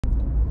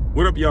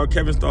What up, y'all?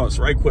 Kevin's Thoughts,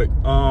 right quick.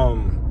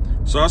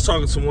 So I was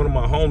talking to one of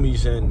my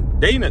homies, and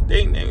they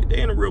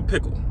in a real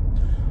pickle.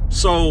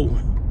 So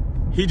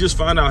he just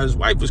found out his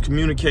wife was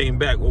communicating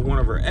back with one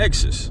of her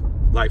exes,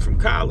 like from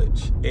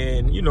college.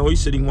 And, you know, he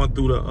said he went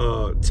through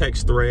the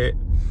text thread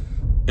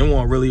and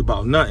wasn't really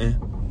about nothing.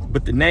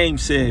 But the name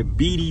said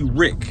BD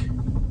Rick.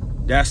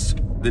 That's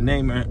the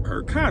name of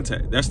her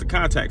contact. That's the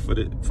contact for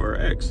her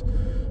ex.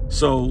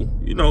 So,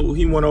 you know,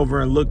 he went over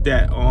and looked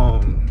at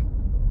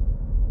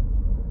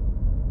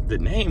the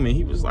name, and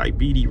he was like,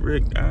 BD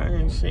Rick,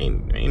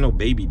 ain't no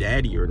baby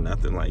daddy or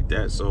nothing like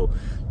that. So,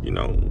 you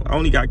know, I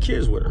only got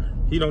kids with her.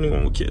 He don't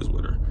even want kids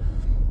with her.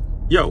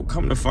 Yo,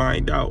 come to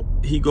find out,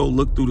 he go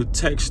look through the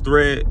text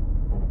thread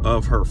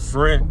of her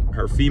friend,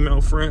 her female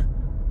friend,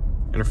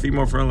 and her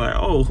female friend like,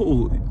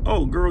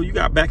 oh, girl, you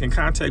got back in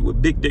contact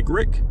with Big Dick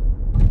Rick?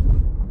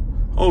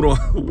 Hold on,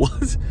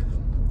 what?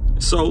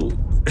 So,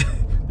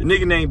 the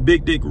nigga named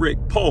Big Dick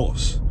Rick,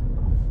 pause.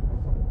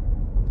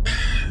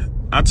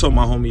 I told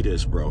my homie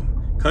this, bro.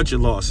 Cut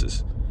your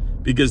losses.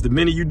 Because the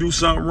minute you do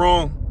something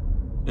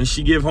wrong and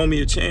she give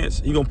homie a chance,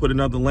 he gonna put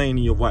another lane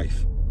in your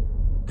wife.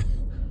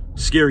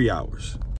 Scary hours.